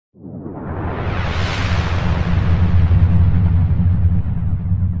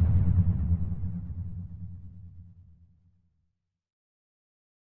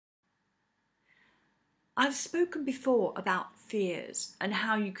I've spoken before about fears and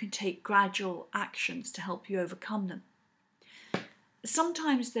how you can take gradual actions to help you overcome them.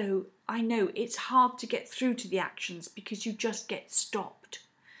 Sometimes though, I know it's hard to get through to the actions because you just get stopped.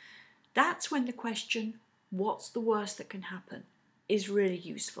 That's when the question, what's the worst that can happen, is really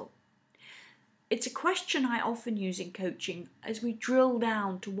useful. It's a question I often use in coaching as we drill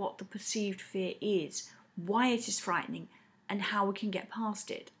down to what the perceived fear is, why it is frightening, and how we can get past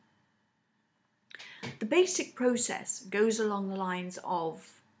it. The basic process goes along the lines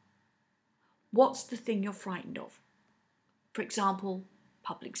of, what's the thing you're frightened of? For example,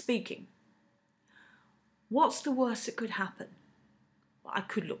 public speaking. What's the worst that could happen? Well, I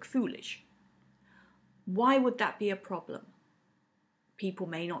could look foolish. Why would that be a problem? People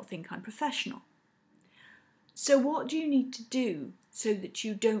may not think I'm professional. So what do you need to do so that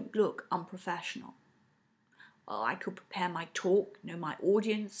you don't look unprofessional? Well, I could prepare my talk, know my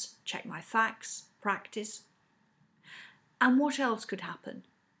audience, check my facts, practice. And what else could happen?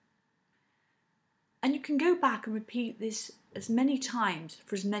 And you can go back and repeat this as many times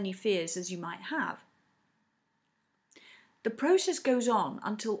for as many fears as you might have. The process goes on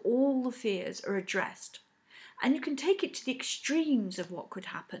until all the fears are addressed, and you can take it to the extremes of what could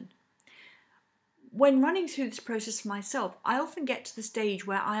happen. When running through this process for myself, I often get to the stage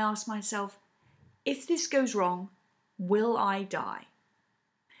where I ask myself, if this goes wrong, will I die?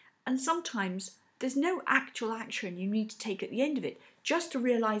 And sometimes there's no actual action you need to take at the end of it, just a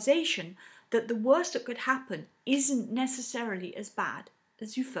realization that the worst that could happen isn't necessarily as bad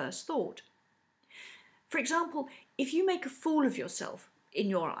as you first thought. For example, if you make a fool of yourself, in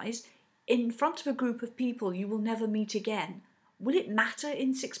your eyes, in front of a group of people you will never meet again, will it matter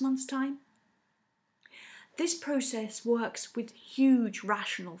in 6 months' time? This process works with huge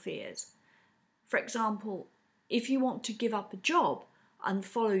rational fears. For example, if you want to give up a job and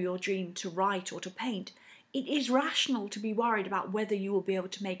follow your dream to write or to paint, it is rational to be worried about whether you will be able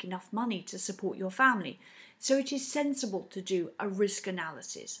to make enough money to support your family, so it is sensible to do a risk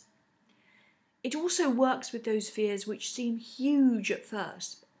analysis. It also works with those fears which seem huge at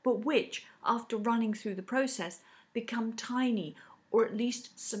first, but which, after running through the process, become tiny or at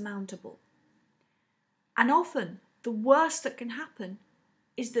least surmountable. And often, the worst that can happen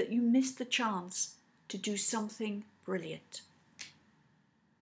is that you miss the chance to do something brilliant.